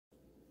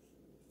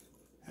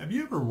Have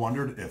you ever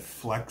wondered if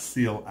Flex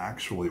Seal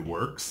actually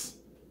works?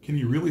 Can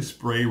you really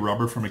spray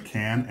rubber from a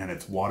can and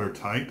it's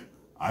watertight?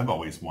 I've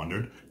always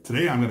wondered.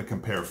 Today I'm going to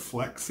compare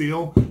Flex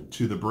Seal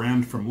to the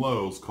brand from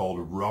Lowe's called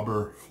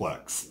Rubber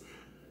Flexx.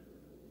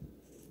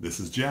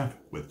 This is Jeff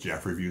with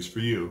Jeff Reviews for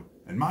You,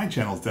 and my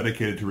channel is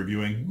dedicated to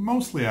reviewing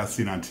mostly as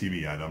seen on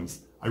TV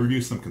items. I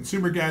review some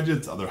consumer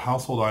gadgets, other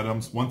household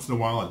items. Once in a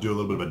while I do a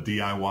little bit of a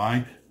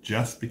DIY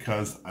just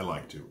because I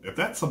like to. If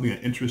that's something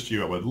that interests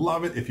you, I would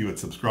love it if you would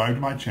subscribe to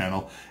my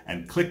channel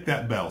and click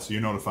that bell so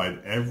you're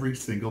notified every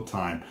single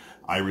time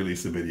I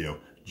release a video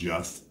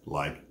just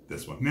like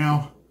this one.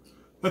 Now,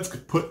 let's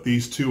put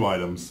these two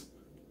items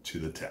to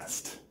the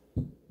test.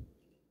 All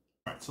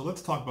right, so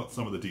let's talk about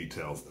some of the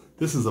details.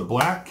 This is a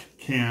black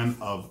can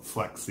of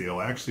Flex Seal.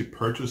 I actually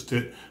purchased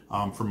it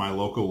from my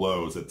local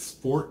Lowe's. It's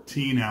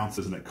 14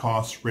 ounces and it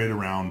costs right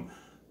around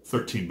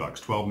 13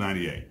 bucks,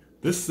 $12.98.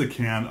 This is a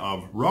can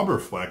of Rubber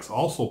Flexx,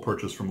 also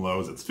purchased from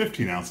Lowe's. It's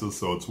 15 ounces,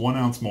 so it's 1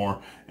 ounce more,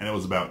 and it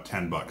was about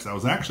 10 bucks. I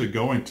was actually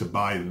going to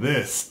buy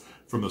this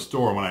from the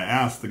store. When I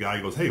asked, the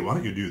guy goes, hey, why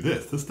don't you do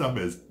this? This stuff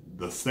is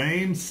the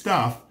same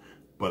stuff,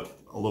 but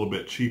a little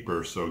bit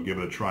cheaper, so give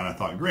it a try. And I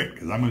thought, great,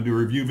 because I'm going to do a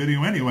review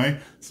video anyway,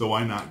 so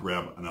why not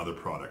grab another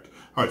product?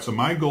 All right, so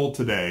my goal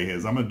today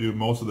is I'm going to do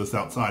most of this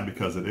outside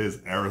because it is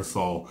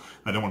aerosol.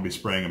 I don't want to be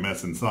spraying a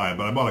mess inside,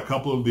 but I bought a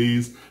couple of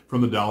these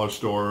from the dollar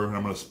store, and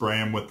I'm going to spray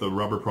them with the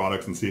rubber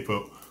products and see if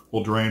it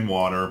will drain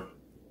water.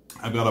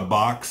 I've got a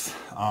box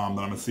that I'm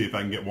going to see if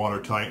I can get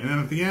watertight. And then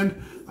at the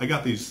end, I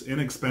got these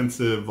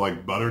inexpensive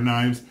like butter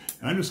knives,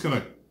 and I'm just going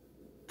to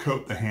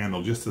coat the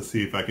handle just to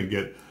see if I can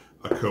get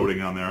a coating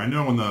on there. I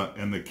know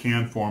in the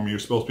can form you're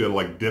supposed to be able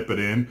to like dip it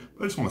in,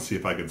 but I just want to see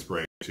if I can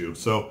spray it too.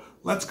 So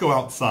let's go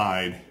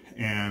outside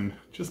and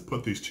just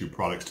put these two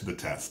products to the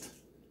test.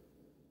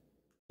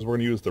 We're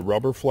going to use the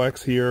Rubber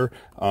Flexx here.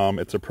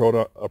 It's a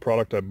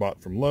product I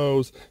bought from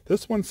Lowe's.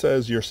 This one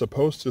says you're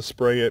supposed to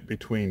spray it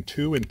between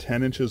 2 and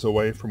 10 inches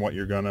away from what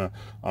you're going to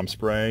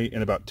spray.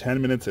 In about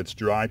 10 minutes it's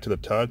dry to the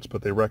touch,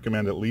 but they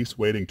recommend at least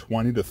waiting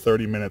 20 to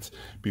 30 minutes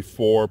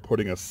before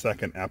putting a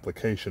second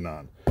application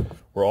on.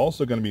 We're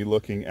also going to be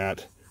looking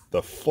at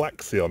the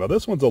Flex Seal. Now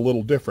this one's a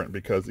little different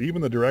because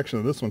even the direction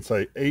of this one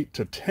say 8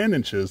 to 10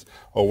 inches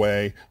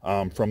away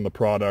from the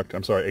product.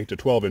 I'm sorry, 8 to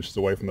 12 inches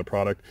away from the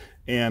product.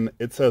 And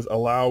it says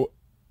allow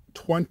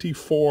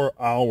 24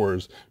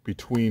 hours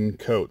between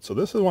coats. So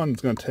this is one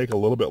that's going to take a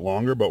little bit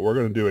longer, but we're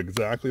going to do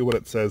exactly what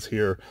it says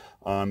here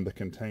on the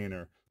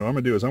container. What I'm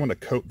going to do is I'm going to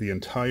coat the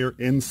entire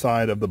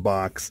inside of the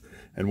box,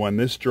 and when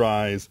this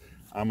dries,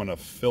 I'm going to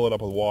fill it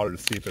up with water to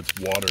see if it's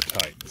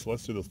watertight. So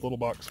let's do this little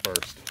box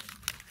first.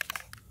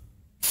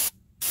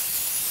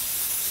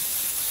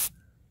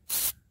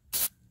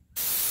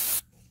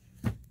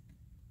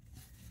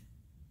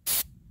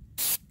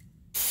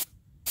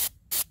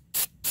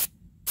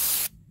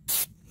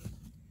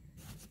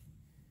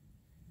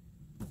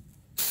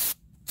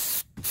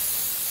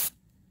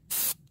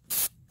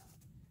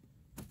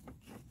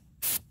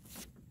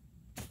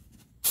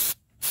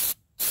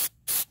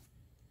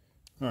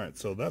 All right,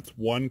 so that's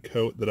one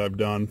coat that I've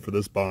done for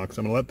this box.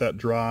 I'm gonna let that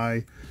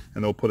dry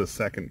and they'll put a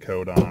second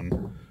coat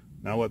on.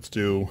 Now let's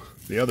do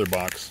the other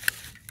box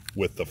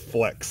with the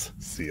Flex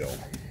Seal.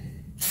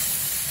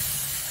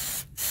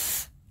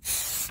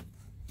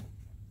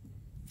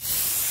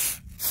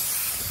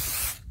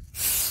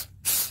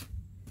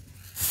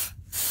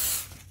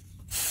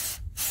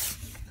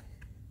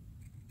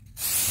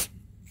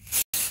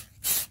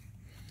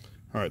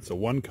 All right, so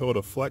one coat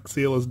of Flex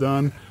Seal is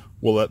done.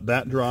 We'll let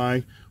that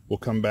dry. We'll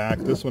come back.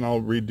 This one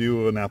I'll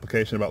redo an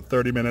application in about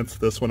 30 minutes.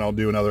 This one I'll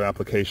do another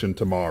application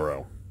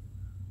tomorrow.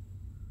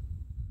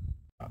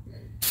 I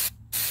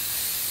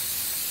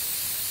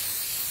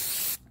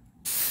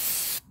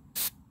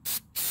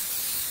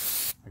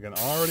can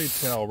already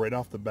tell right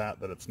off the bat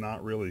that it's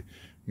not really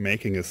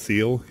making a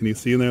seal. Can you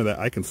see in there that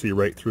I can see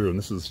right through? And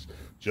this is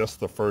just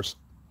the first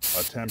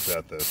attempt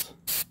at this.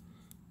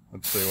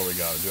 Let's see what we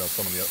got to do on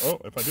some of the other.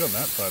 Oh, if I do on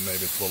that side, maybe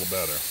it's a little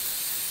better.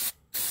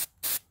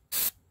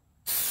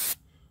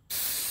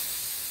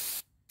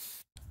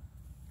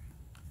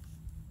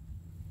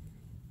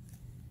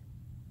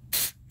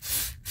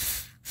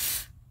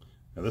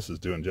 Now this is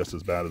doing just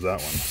as bad as that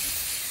one.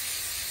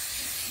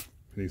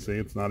 Can you see?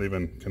 It's not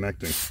even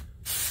connecting.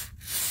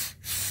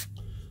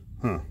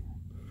 Huh.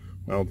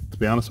 Well, to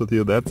be honest with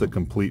you, that's a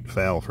complete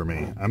fail for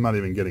me. I'm not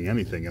even getting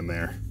anything in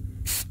there.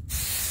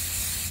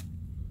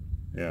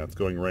 Yeah, it's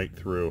going right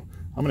through.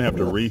 I'm going to have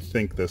to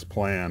rethink this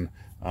plan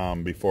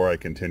before I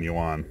continue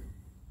on.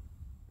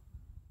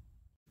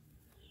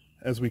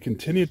 As we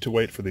continue to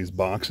wait for these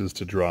boxes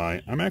to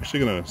dry, I'm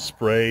actually going to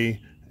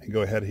spray and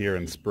go ahead here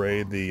and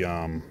spray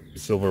the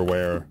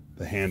silverware,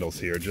 the handles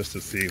here, just to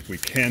see if we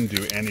can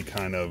do any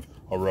kind of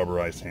a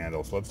rubberized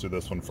handle. So let's do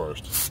this one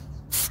first.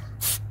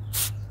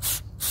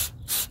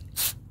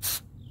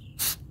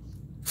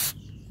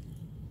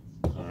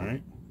 All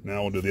right,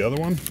 now we'll do the other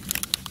one.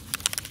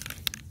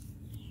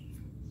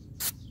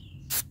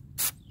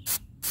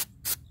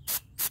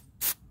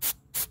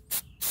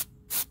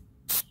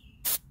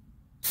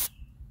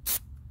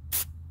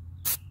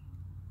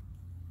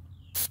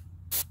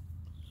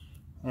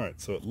 All right,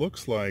 so it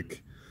looks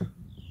like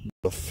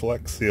the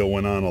Flex Seal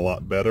went on a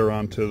lot better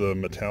onto the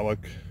metallic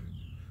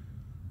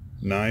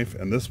knife,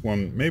 and this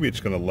one, maybe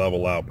it's going to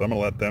level out, but I'm going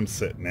to let them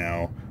sit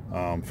now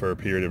for a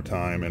period of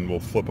time, and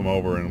we'll flip them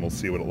over and we'll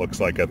see what it looks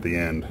like at the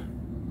end.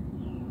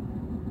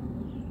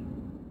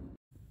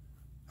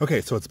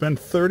 Okay, so it's been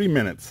 30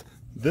 minutes.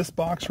 This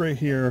box right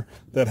here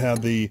that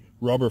had the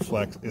Rubber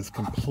Flexx is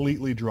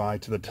completely dry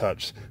to the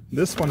touch.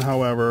 This one,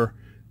 however,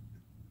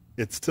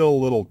 it's still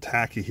a little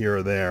tacky here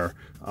or there.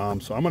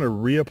 So I'm going to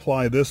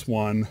reapply this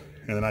one,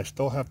 and then I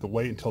still have to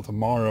wait until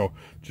tomorrow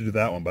to do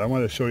that one. But I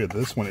wanted to show you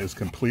this one is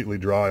completely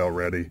dry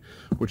already,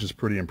 which is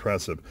pretty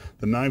impressive.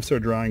 The knives are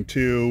drying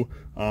too.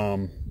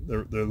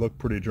 They look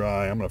pretty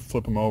dry. I'm going to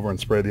flip them over and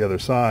spray the other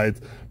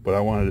sides, but I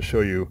wanted to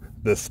show you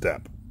this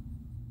step.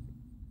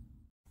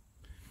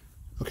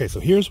 Okay, so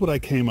here's what I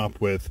came up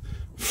with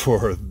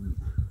for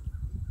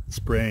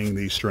spraying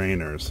these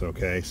strainers.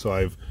 Okay, so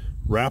I've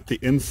wrapped the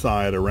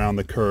inside around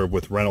the curve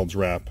with Reynolds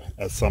wrap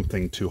as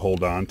something to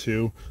hold on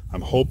to. I'm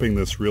hoping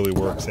this really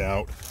works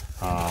out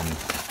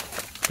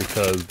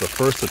because the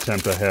first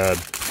attempt I had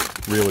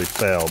really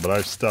failed, but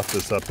I've stuffed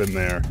this up in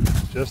there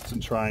just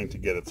in trying to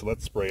get it. So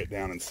let's spray it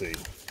down and see.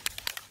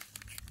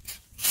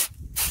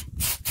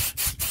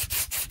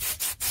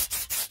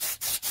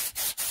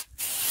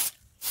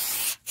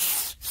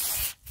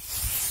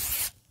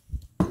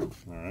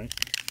 Alright,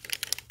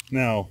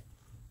 now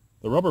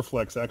the Rubber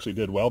Flexx actually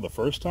did well the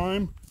first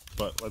time,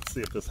 but let's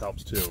see if this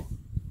helps too.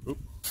 Oop.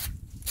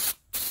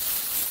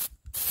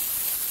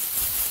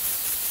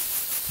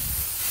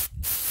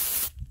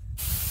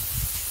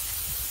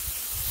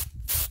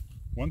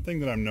 One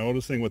thing that I'm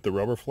noticing with the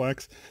Rubber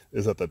Flexx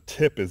is that the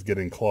tip is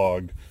getting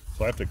clogged,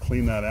 so I have to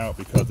clean that out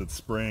because it's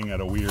spraying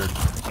at a weird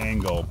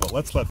angle. But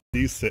let's let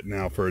these sit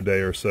now for a day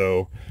or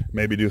so,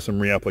 maybe do some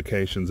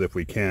reapplications if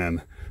we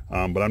can.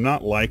 But I'm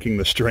not liking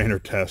the strainer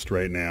test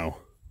right now.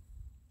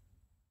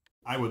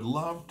 I would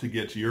love to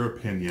get your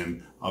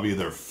opinion of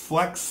either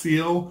Flex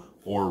Seal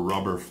or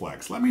Rubber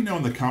Flexx. Let me know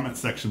in the comment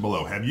section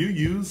below. Have you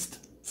used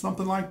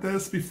something like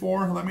this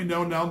before? Let me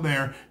know down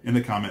there in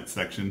the comment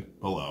section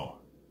below.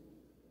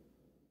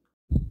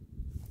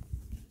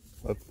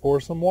 Let's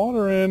pour some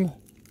water in.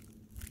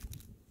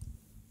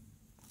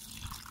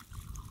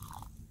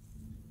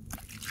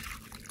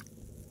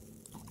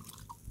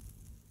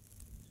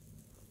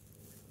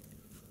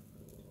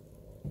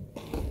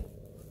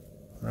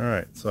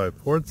 Alright, so I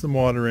poured some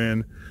water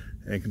in,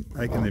 and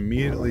I can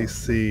immediately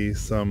see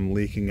some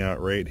leaking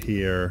out right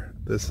here.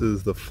 This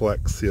is the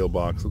Flex Seal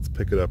box. Let's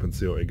pick it up and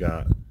see what we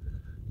got.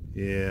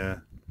 Yeah,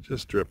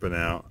 just dripping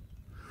out.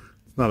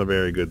 It's not a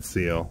very good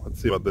seal.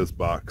 Let's see about this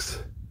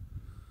box.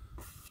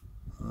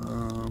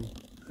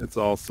 It's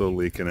also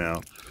leaking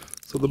out.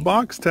 So the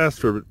box test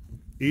for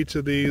each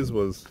of these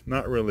was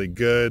not really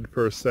good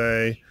per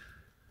se.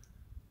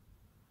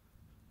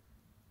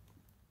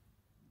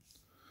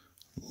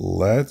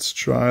 Let's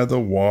try the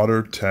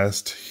water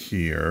test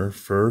here.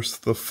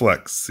 First the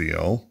Flex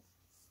Seal,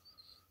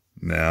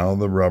 now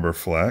the Rubber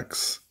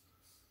Flexx.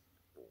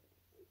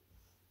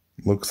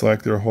 Looks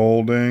like they're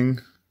holding.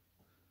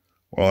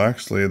 Well,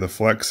 actually the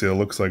Flex Seal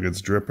looks like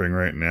it's dripping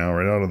right now,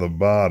 right out of the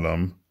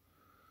bottom.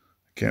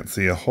 Can't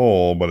see a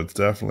hole, but it's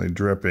definitely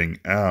dripping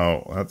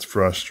out. That's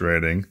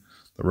frustrating.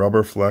 The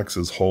Rubber Flexx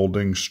is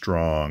holding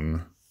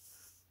strong.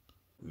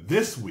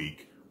 This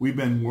week, we've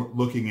been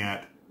looking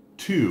at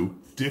two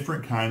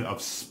different kind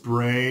of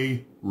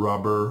spray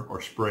rubber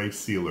or spray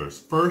sealers.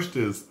 First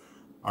is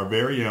our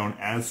very own,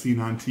 as seen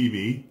on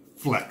TV,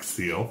 Flex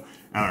Seal.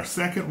 And our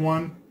second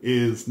one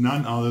is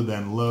none other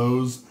than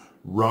Lowe's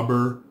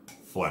Rubber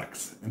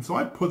Flexx. And so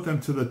I put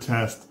them to the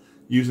test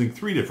using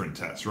three different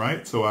tests,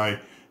 right? So I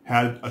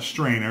had a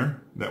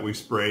strainer that we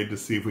sprayed to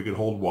see if we could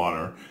hold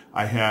water.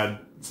 I had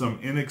some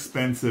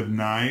inexpensive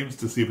knives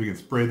to see if we can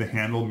spray the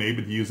handle,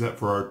 maybe to use that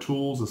for our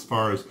tools as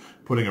far as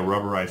putting a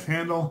rubberized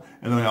handle.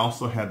 And then I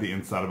also had the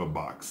inside of a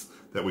box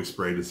that we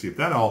sprayed to see if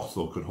that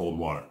also could hold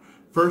water.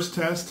 First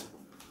test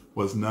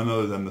was none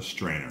other than the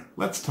strainer.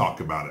 Let's talk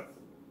about it.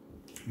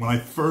 When I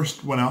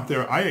first went out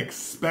there, I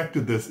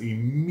expected this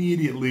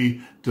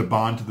immediately to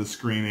bond to the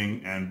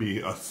screening and be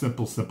a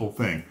simple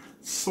thing.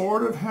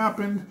 Sort of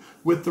happened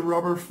with the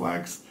Rubber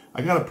Flexx.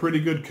 I got a pretty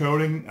good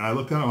coating, and I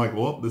looked at it and I'm like,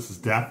 well, this is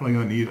definitely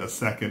going to need a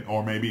second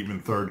or maybe even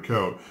third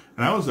coat.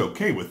 And I was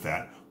okay with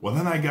that. Well,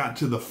 then I got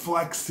to the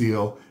Flex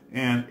Seal,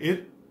 and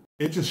it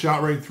just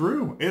shot right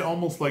through. It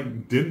almost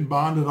like didn't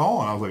bond at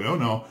all. And I was like, oh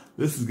no,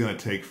 this is going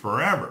to take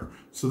forever.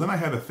 So then I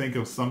had to think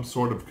of some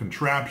sort of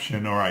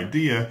contraption or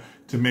idea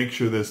to make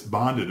sure this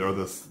bonded, or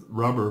this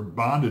rubber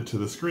bonded to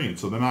the screen.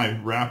 So then I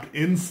wrapped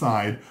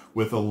inside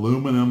with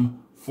aluminum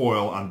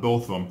foil on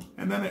both of them,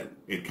 and then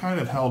it kind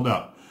of held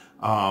up.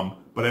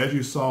 But as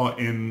you saw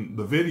in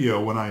the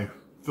video, when I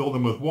filled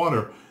them with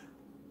water,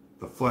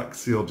 the Flex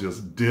Seal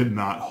just did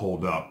not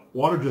hold up.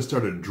 Water just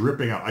started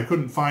dripping out. I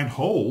couldn't find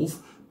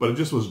holes, but it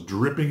just was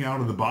dripping out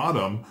of the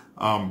bottom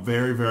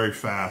very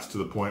fast, to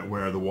the point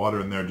where the water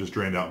in there just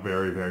drained out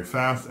very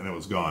fast and it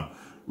was gone.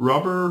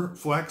 Rubber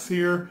Flexx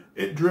here,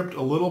 it dripped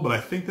a little, but I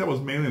think that was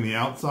mainly on the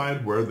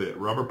outside where the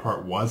rubber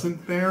part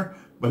wasn't there,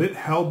 but it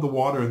held the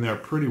water in there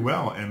pretty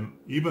well, and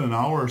even an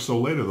hour or so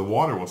later, the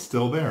water was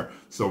still there.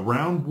 So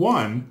round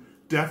one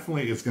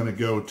definitely is going to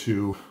go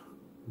to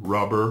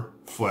Rubber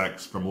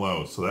Flexx from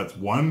Lowe's. So that's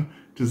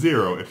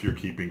 1-0 if you're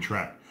keeping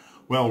track.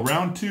 Well,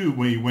 round two,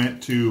 we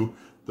went to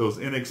those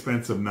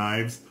inexpensive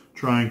knives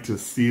trying to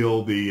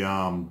seal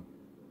the,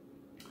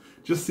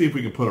 just see if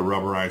we can put a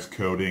rubberized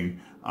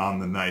coating on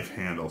the knife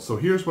handle. So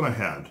here's what I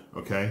had,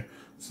 okay?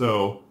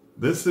 So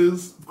this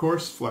is, of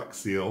course, Flex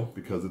Seal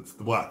because it's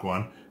the black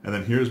one. And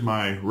then here's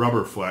my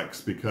Rubber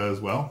Flexx because,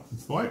 well,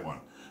 it's the white one.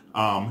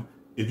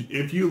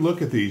 If you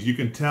look at these, you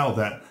can tell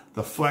that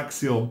the Flex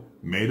Seal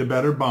made a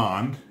better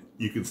bond.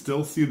 You can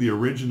still see the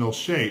original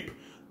shape,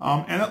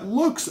 and it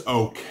looks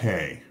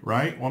okay,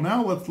 right? Well,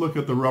 now let's look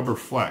at the Rubber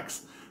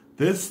Flexx.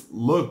 This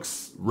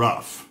looks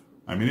rough.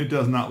 I mean, it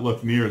does not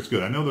look near as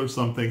good. I know there's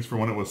some things from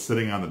when it was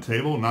sitting on the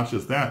table, not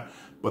just that,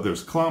 but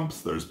there's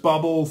clumps, there's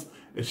bubbles.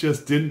 It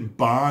just didn't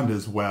bond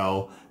as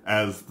well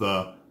as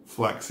the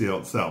Flex Seal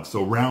itself.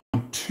 So round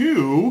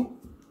two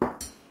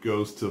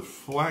goes to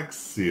Flex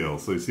Seal.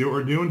 So you see what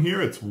we're doing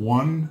here? It's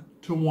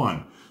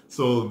 1-1.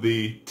 So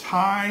the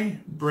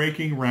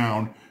tie-breaking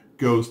round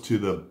goes to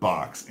the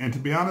box. And to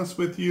be honest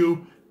with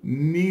you,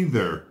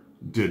 neither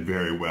did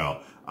very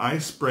well. I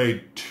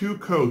sprayed 2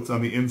 coats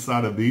on the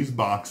inside of these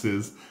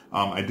boxes.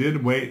 I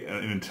did wait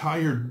an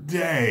entire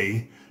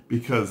day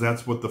because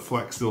that's what the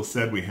Flex Seal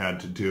said we had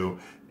to do.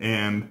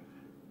 And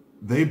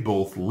they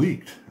both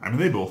leaked. I mean,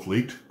 they both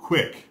leaked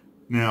quick.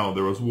 Now,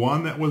 there was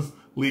one that was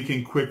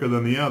leaking quicker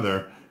than the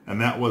other, and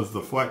that was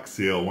the Flex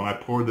Seal. When I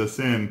poured this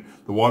in,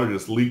 the water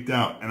just leaked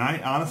out. And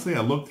honestly,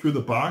 I looked through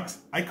the box.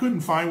 I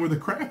couldn't find where the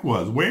crack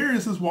was. Where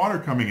is this water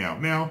coming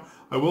out? Now,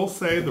 I will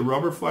say the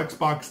Rubber Flexx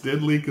box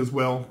did leak as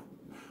well,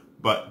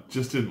 but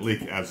just didn't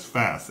leak as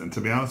fast. And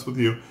to be honest with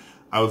you,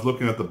 I was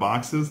looking at the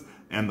boxes,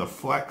 and the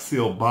Flex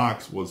Seal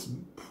box was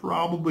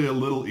probably a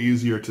little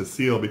easier to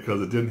seal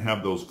because it didn't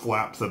have those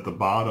flaps at the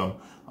bottom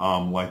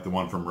like the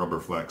one from Rubber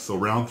Flexx. So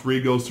round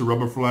 3 goes to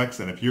Rubber Flexx,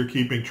 and if you're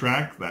keeping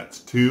track, that's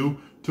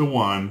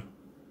 2-1.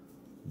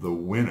 The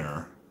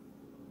winner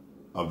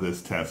of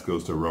this test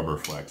goes to Rubber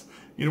Flexx.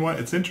 You know what?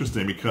 It's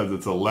interesting because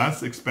it's a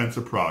less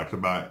expensive product,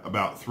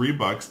 about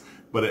 $3,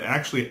 but it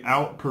actually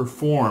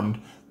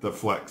outperformed the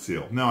Flex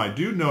Seal. Now, I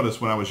do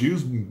notice when I was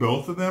using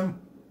both of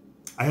them,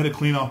 I had to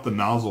clean off the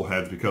nozzle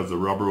heads because the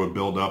rubber would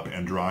build up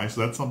and dry.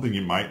 So that's something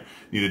you might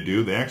need to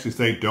do. They actually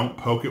say don't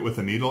poke it with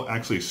a needle,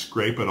 actually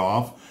scrape it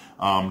off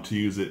to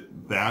use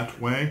it that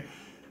way.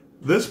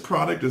 This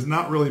product is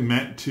not really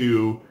meant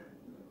to,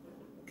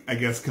 I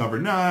guess, cover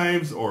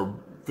knives or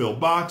fill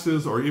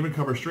boxes or even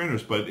cover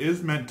strainers, but it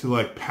is meant to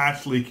like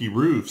patch leaky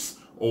roofs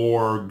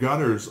or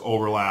gutters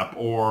overlap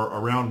or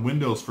around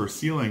windows for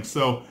sealing.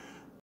 So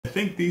I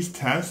think these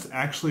tests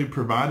actually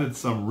provided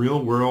some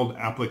real-world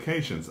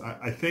applications.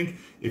 I think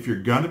if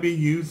you're going to be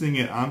using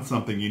it on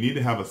something, you need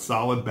to have a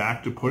solid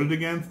back to put it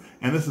against,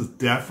 and this is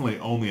definitely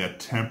only a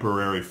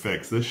temporary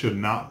fix. This should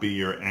not be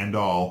your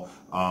end-all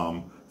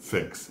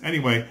fix.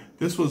 Anyway,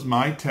 this was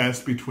my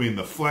test between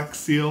the Flex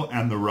Seal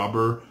and the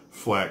Rubber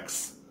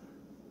Flexx.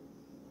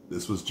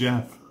 This was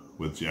Jeff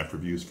with Jeff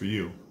Reviews for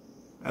you.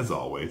 As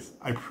always,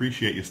 I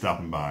appreciate you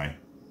stopping by.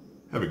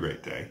 Have a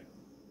great day.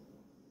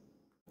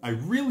 I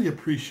really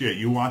appreciate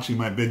you watching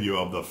my video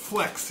of the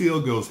Flex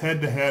Seal goes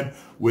head-to-head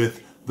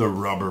with the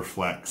Rubber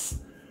Flexx.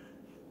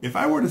 If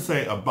I were to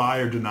say a buy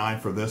or deny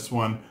for this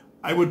one,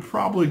 I would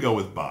probably go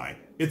with buy.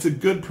 It's a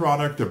good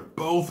product. They're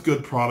both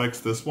good products.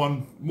 This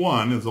one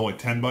is only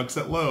 $10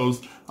 at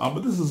Lowe's,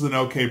 but this is an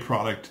okay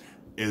product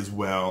as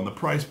well. And the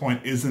price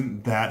point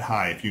isn't that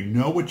high. If you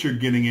know what you're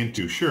getting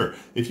into, sure.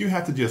 If you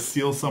have to just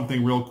seal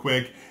something real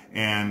quick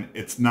and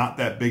it's not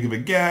that big of a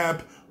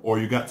gap, or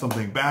you got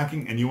something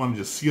backing and you want to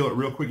just seal it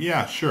real quick,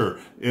 yeah, sure,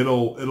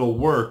 it'll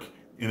work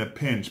in a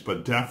pinch,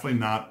 but definitely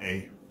not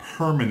a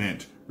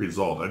permanent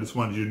result. I just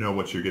wanted you to know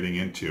what you're getting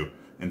into.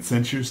 And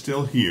since you're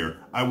still here,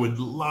 I would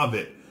love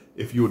it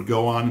if you would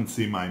go on and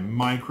see my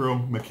Micro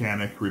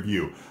Mechanic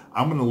review.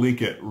 I'm going to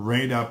link it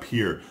right up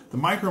here. The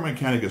Micro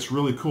Mechanic is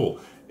really cool.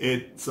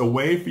 It's a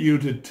way for you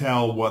to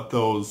tell what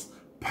those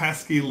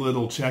pesky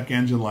little check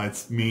engine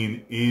lights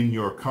mean in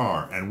your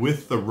car. And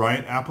with the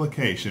right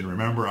application,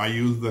 remember I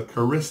use the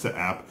Carista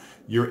app,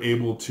 you're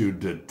able to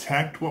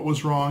detect what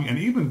was wrong and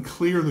even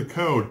clear the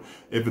code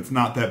if it's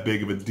not that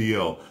big of a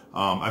deal.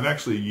 I've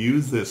actually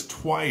used this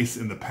twice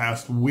in the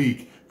past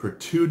week for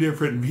 2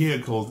 different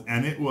vehicles,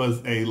 and it was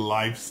a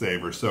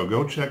lifesaver. So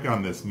go check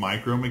on this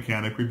Micro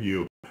Mechanic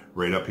review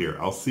right up here.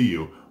 I'll see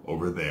you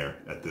over there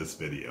at this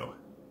video.